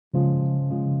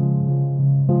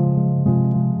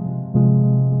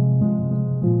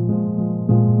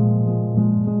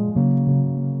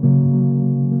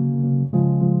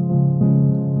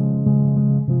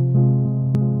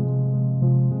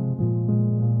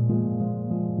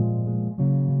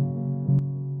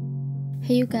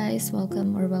Hey you guys,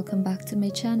 welcome back to my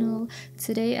channel.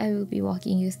 Today I will be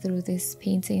walking you through this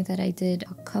painting that I did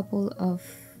a couple of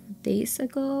days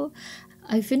ago.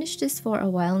 I finished this for a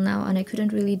while now and I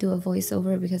couldn't really do a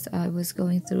voiceover because I was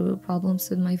going through problems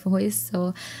with my voice.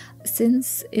 So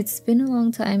since it's been a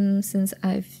long time since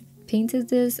I've painted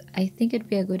this, I think it'd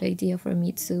be a good idea for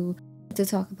me to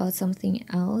talk about something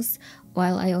else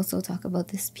while I also talk about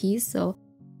this piece. So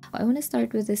I want to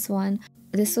start with this one.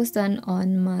 This was done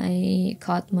on my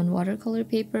Cotton watercolor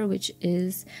paper, which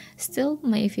is still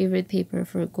my favorite paper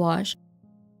for gouache.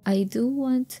 I do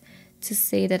want to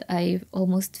say that I've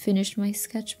almost finished my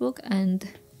sketchbook, and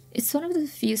it's one of the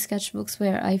few sketchbooks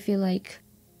where I feel like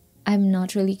I'm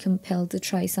not really compelled to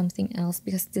try something else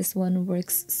because this one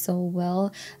works so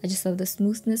well. I just love the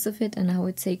smoothness of it and how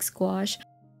it takes gouache.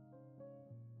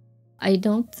 I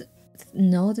don't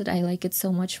know that I like it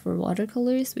so much for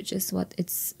watercolors, which is what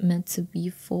it's meant to be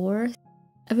for.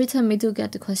 Every time I do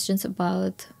get the questions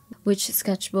about which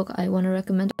sketchbook I want to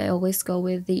recommend, I always go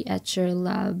with the Etcher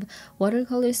Lab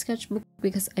watercolor sketchbook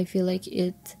because I feel like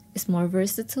it is more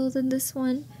versatile than this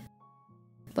one.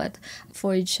 But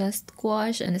for just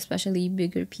gouache and especially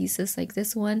bigger pieces like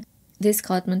this one, this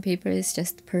Cotton paper is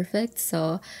just perfect.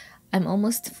 So I'm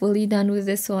almost fully done with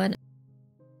this one.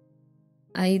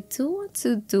 I do want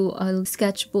to do a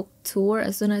sketchbook tour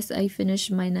as soon as I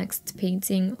finish my next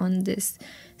painting on this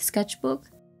sketchbook.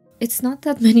 It's not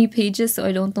that many pages, so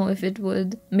I don't know if it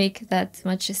would make that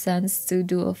much sense to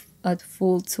do a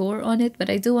full tour on it, but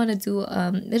I do want to do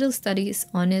little studies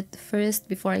on it first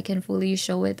before I can fully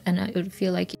show it, and I would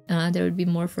feel like there would be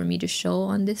more for me to show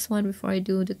on this one before I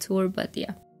do the tour, but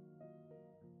yeah.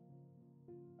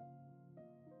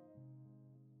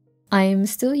 I'm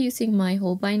still using my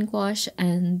Holbein gouache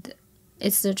and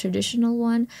it's the traditional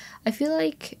one. I feel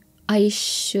like I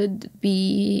should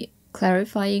be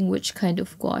clarifying which kind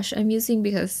of gouache I'm using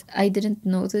because I didn't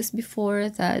notice before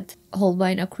that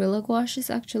Holbein acryla gouache is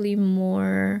actually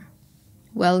more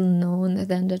well known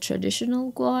than the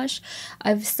traditional gouache.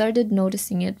 I've started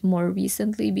noticing it more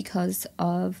recently because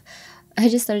I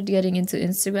just started getting into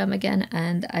Instagram again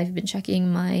and I've been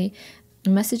checking my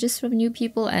messages from new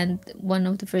people, and one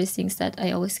of the first things that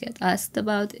I always get asked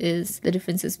about is the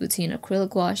differences between acrylic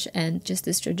gouache and just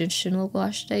this traditional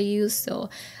gouache that I use.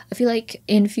 So I feel like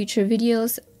in future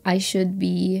videos I should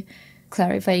be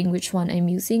clarifying which one I'm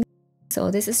using.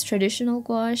 So this is traditional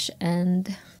gouache,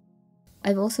 and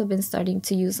I've also been starting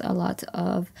to use a lot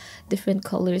of different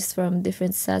colors from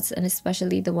different sets, and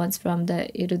especially the ones from the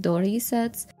Iridori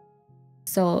sets.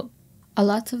 So a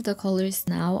lot of the colors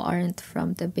now aren't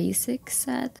from the basic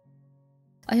set.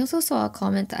 I also saw a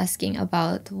comment asking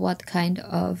about what kind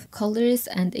of colors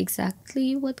and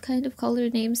exactly what kind of color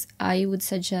names I would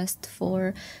suggest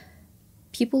for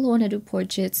people who want to do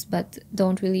portraits but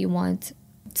don't really want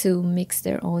to mix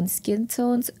their own skin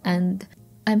tones. And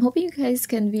I'm hoping you guys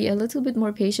can be a little bit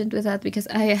more patient with that because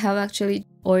I have actually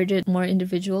ordered more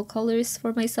individual colors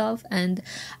for myself and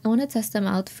I want to test them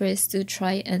out first to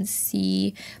try and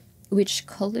see which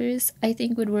colors I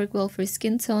think would work well for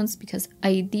skin tones, because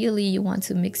ideally you want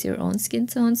to mix your own skin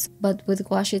tones, but with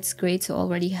gouache it's great to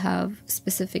already have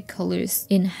specific colors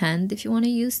in hand if you want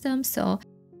to use them. So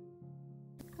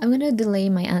I'm going to delay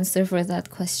my answer for that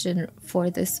question for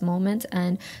this moment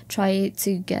and try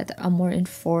to get a more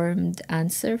informed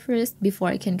answer first before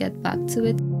I can get back to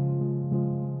it.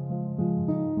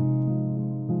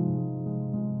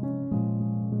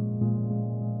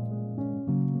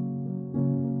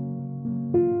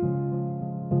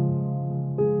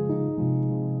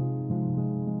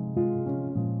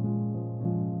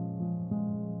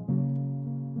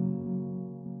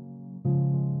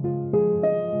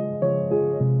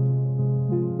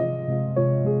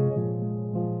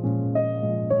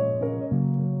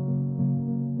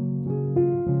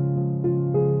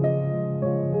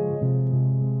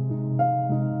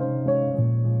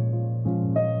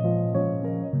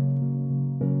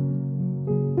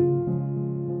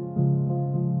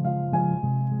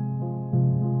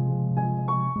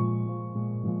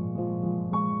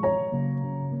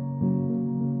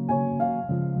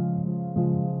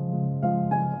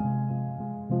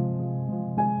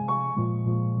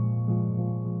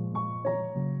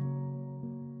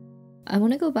 I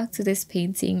want to go back to this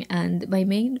painting, and my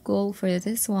main goal for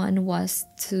this one was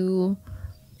to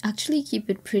actually keep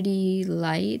it pretty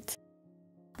light.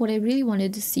 What I really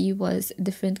wanted to see was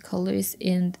different colors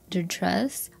in the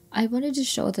dress. I wanted to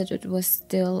show that it was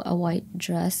still a white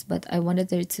dress, but I wanted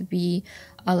there to be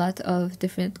a lot of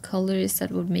different colors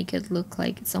that would make it look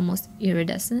like it's almost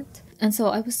iridescent. And so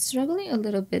I was struggling a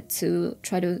little bit to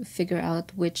try to figure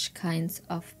out which kinds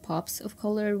of pops of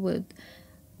color would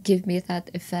give me that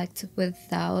effect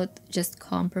without just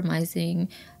compromising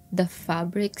the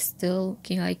fabric still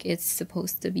looking like it's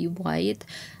supposed to be white.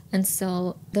 And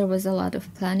so there was a lot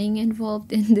of planning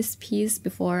involved in this piece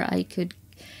before I could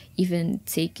even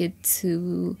take it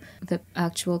to the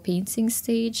actual painting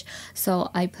stage. So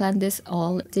I planned this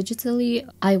all digitally.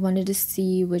 I wanted to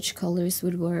see which colors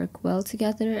would work well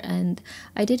together, and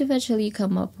I did eventually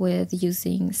come up with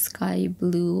using sky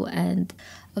blue and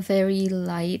a very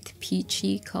light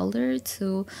peachy color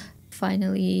to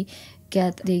finally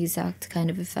get the exact kind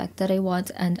of effect that I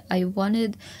want. And I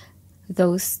wanted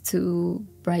those two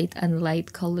bright and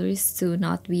light colors to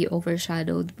not be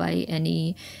overshadowed by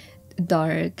any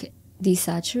dark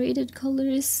desaturated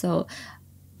colors. So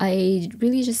I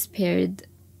really just paired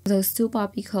those two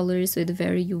poppy colors with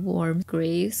very warm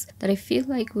grays that I feel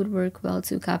like would work well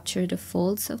to capture the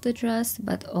folds of the dress,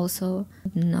 but also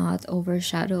not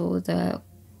overshadow the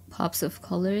pops of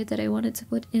color that I wanted to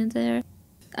put in there.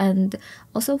 And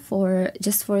also for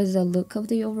the look of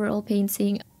the overall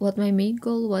painting, what my main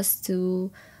goal was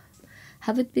to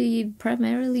have it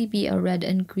primarily be a red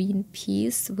and green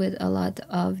piece with a lot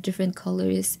of different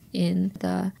colors in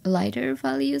the lighter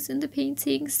values in the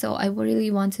painting. So I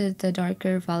really wanted the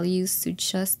darker values to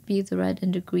just be the red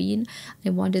and the green.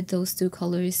 I wanted those two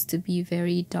colors to be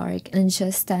very dark and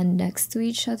just stand next to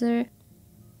each other.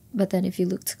 But then if you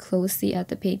looked closely at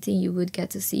the painting, you would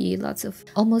get to see lots of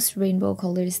almost rainbow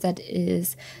colors that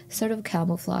is sort of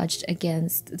camouflaged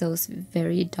against those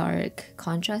very dark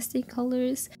contrasting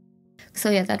colors. So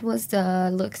yeah, that was the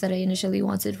look that I initially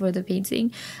wanted for the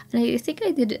painting, and I think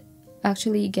I did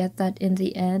actually get that in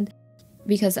the end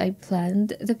because I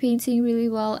planned the painting really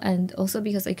well, and also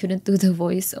because I couldn't do the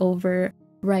voiceover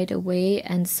right away,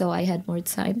 and so I had more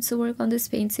time to work on this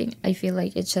painting. I feel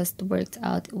like it just worked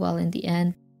out well in the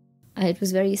end. It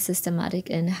was very systematic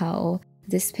in how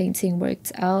this painting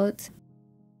worked out.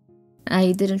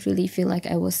 I didn't really feel like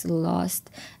I was lost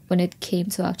when it came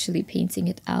to actually painting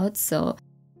it out. So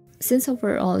since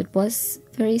overall it was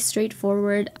very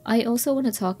straightforward, I also want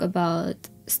to talk about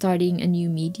starting a new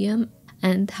medium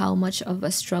and how much of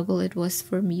a struggle it was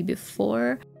for me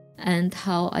before, and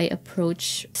how I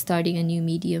approach starting a new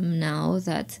medium now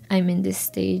that I'm in this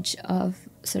stage of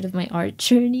sort of my art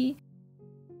journey.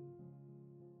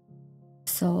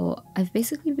 So I've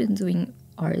basically been doing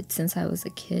art since I was a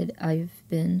kid. I've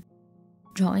been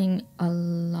drawing a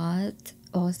lot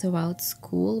all throughout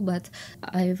school, but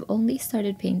I've only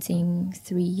started painting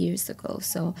 3 years ago.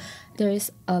 So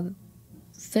there's a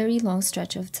very long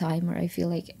stretch of time where I feel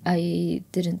like I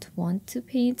didn't want to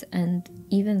paint, and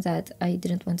even that I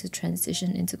didn't want to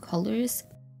transition into colors.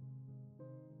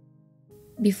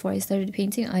 Before I started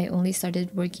painting, I only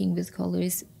started working with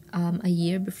colors a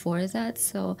year before that.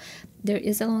 So there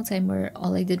is a long time where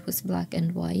all I did was black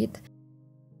and white,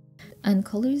 and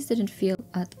colors didn't feel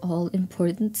at all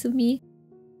important to me.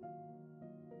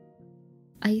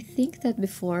 I think that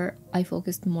before I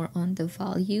focused more on the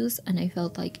values, and I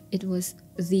felt like it was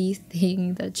the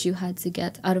thing that you had to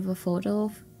get out of a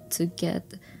photo to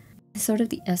get sort of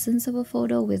the essence of a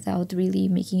photo without really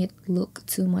making it look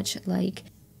too much like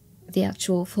the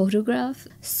actual photograph.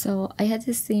 So I had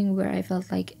this thing where I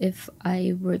felt like if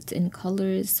I worked in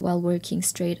colors while working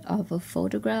straight off of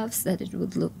photographs, that it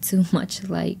would look too much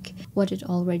like what it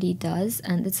already does,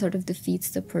 and it sort of defeats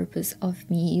the purpose of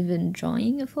me even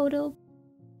drawing a photo.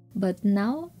 But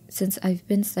now, since I've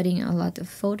been studying a lot of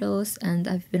photos and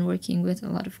I've been working with a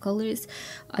lot of colors,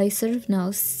 I sort of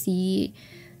now see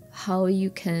how you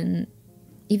can,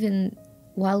 even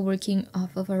while working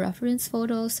off of a reference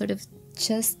photo, sort of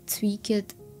just tweak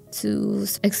it to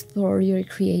explore your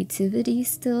creativity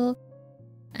still.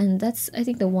 And that's, I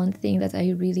think, the one thing that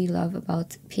I really love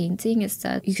about painting is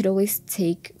that you could always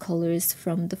take colors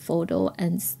from the photo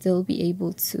and still be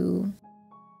able to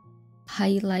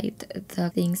highlight the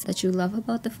things that you love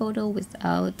about the photo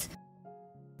without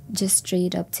just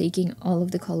straight up taking all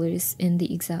of the colors in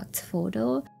the exact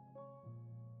photo.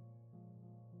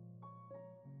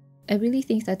 I really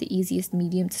think that the easiest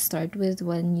medium to start with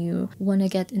when you want to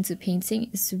get into painting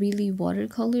is really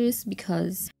watercolors,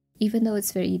 because even though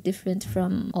it's very different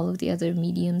from all of the other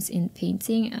mediums in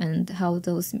painting and how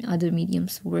those other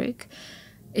mediums work,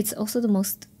 it's also the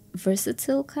most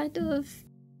versatile kind of.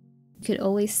 You could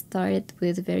always start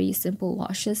with very simple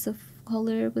washes of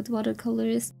color with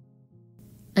watercolors,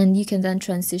 and you can then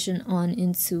transition on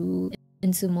into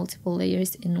multiple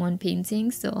layers in one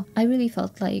painting. So I really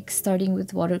felt like starting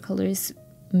with watercolors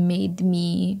made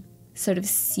me sort of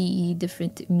see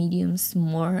different mediums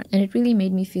more, and it really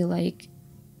made me feel like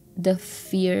the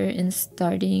fear in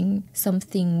starting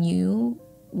something new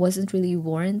wasn't really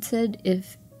warranted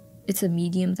if it's a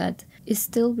medium that is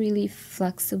still really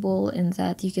flexible in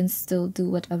that you can still do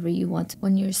whatever you want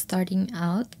when you're starting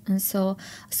out. And so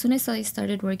as soon as I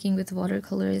started working with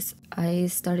watercolors, I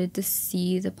started to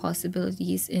see the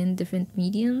possibilities in different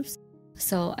mediums.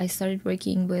 So I started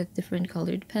working with different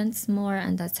colored pens more,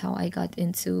 and that's how I got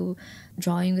into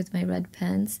drawing with my red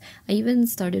pens. I even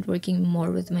started working more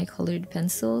with my colored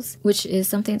pencils, which is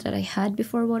something that I had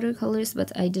before watercolors,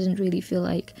 but I didn't really feel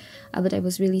like, but I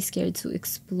was really scared to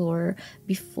explore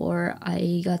before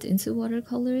I got into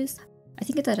watercolors. I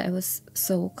think that I was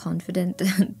so confident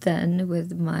then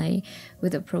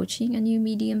with approaching a new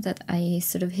medium that I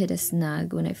sort of hit a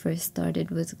snag when I first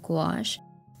started with gouache.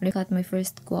 When I got my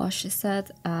first gouache set,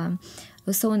 I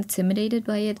was so intimidated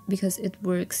by it because it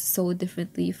works so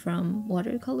differently from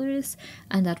watercolors,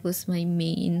 and that was my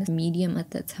main medium at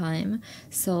the time.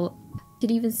 So you could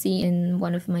even see in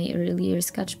one of my earlier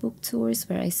sketchbook tours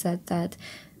where I said that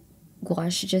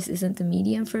gouache just isn't the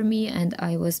medium for me, and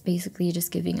I was basically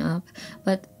just giving up.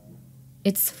 But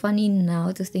it's funny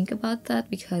now to think about that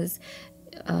because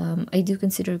I do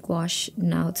consider gouache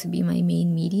now to be my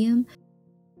main medium.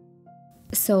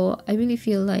 So I really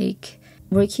feel like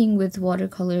working with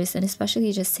watercolors, and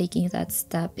especially just taking that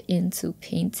step into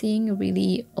painting,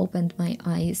 really opened my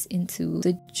eyes into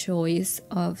the joys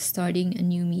of starting a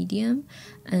new medium.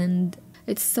 And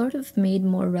it's sort of made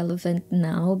more relevant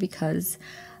now because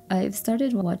I've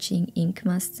started watching Ink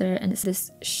Master, and it's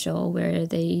this show where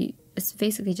it's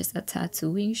basically just a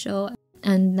tattooing show.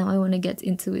 And now I want to get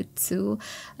into it too.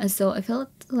 And so I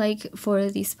felt like for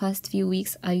these past few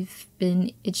weeks, I've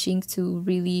been itching to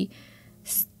really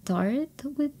start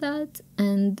with that.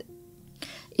 And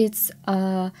it's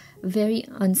a very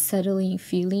unsettling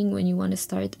feeling when you want to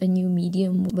start a new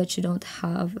medium, but you don't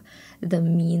have the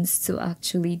means to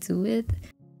actually do it.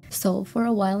 So for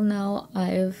a while now,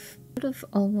 I've sort of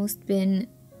almost been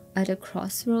at a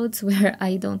crossroads where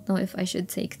I don't know if I should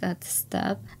take that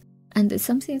step. And it's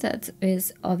something that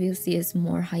is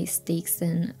more high stakes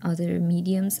than other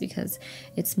mediums because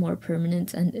it's more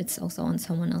permanent and it's also on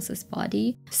someone else's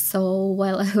body. So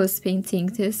while I was painting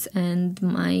this and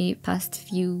my past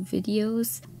few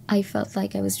videos, I felt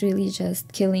like I was really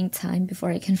just killing time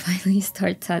before I can finally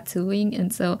start tattooing.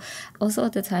 And so also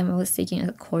at the time I was taking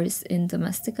a course in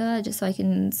Domestika just so I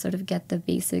can sort of get the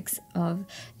basics of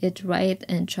it right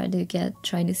and try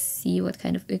to see what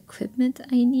kind of equipment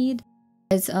I need.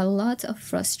 It's a lot of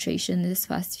frustration this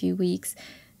past few weeks,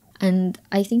 and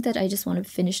I think that I just want to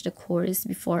finish the course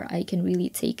before I can really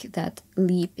take that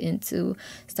leap into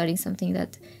starting something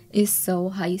that is so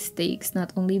high stakes,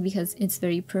 not only because it's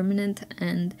very permanent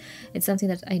and it's something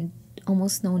that I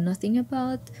almost know nothing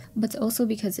about, but also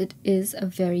because it is a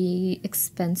very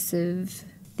expensive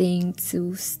thing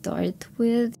to start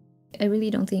with. I really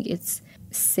don't think it's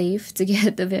safe to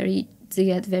get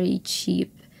very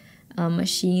cheap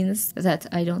machines that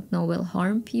I don't know will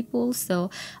harm people. So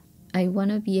I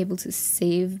want to be able to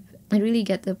save and really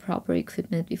get the proper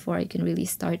equipment before I can really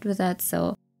start with that.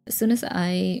 So as soon as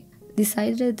I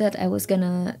decided that I was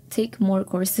gonna take more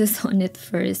courses on it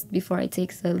first before I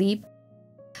take the leap,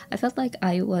 I felt like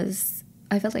I was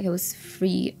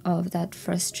free of that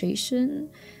frustration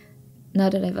now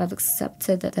that I've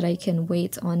accepted that I can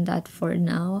wait on that for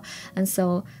now. And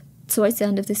so towards the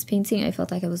end of this painting, I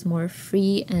felt like I was more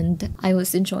free and I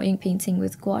was enjoying painting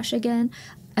with gouache again.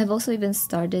 I've also even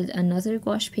started another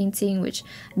gouache painting, which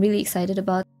I'm really excited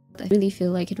about. I really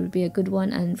feel like it would be a good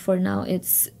one, and for now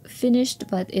it's finished,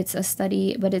 but it's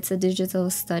a digital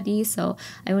study, so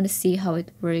I want to see how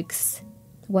it works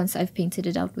once I've painted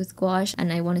it out with gouache,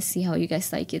 and I want to see how you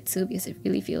guys like it too, because I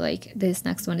really feel like this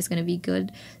next one is going to be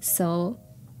good. So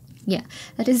yeah,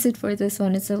 that is it for this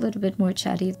one. It's a little bit more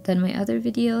chatty than my other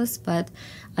videos, but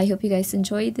I hope you guys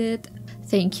enjoyed it.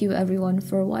 Thank you everyone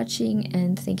for watching,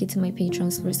 and thank you to my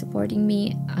patrons for supporting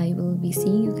me. I will be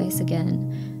seeing you guys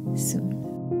again soon.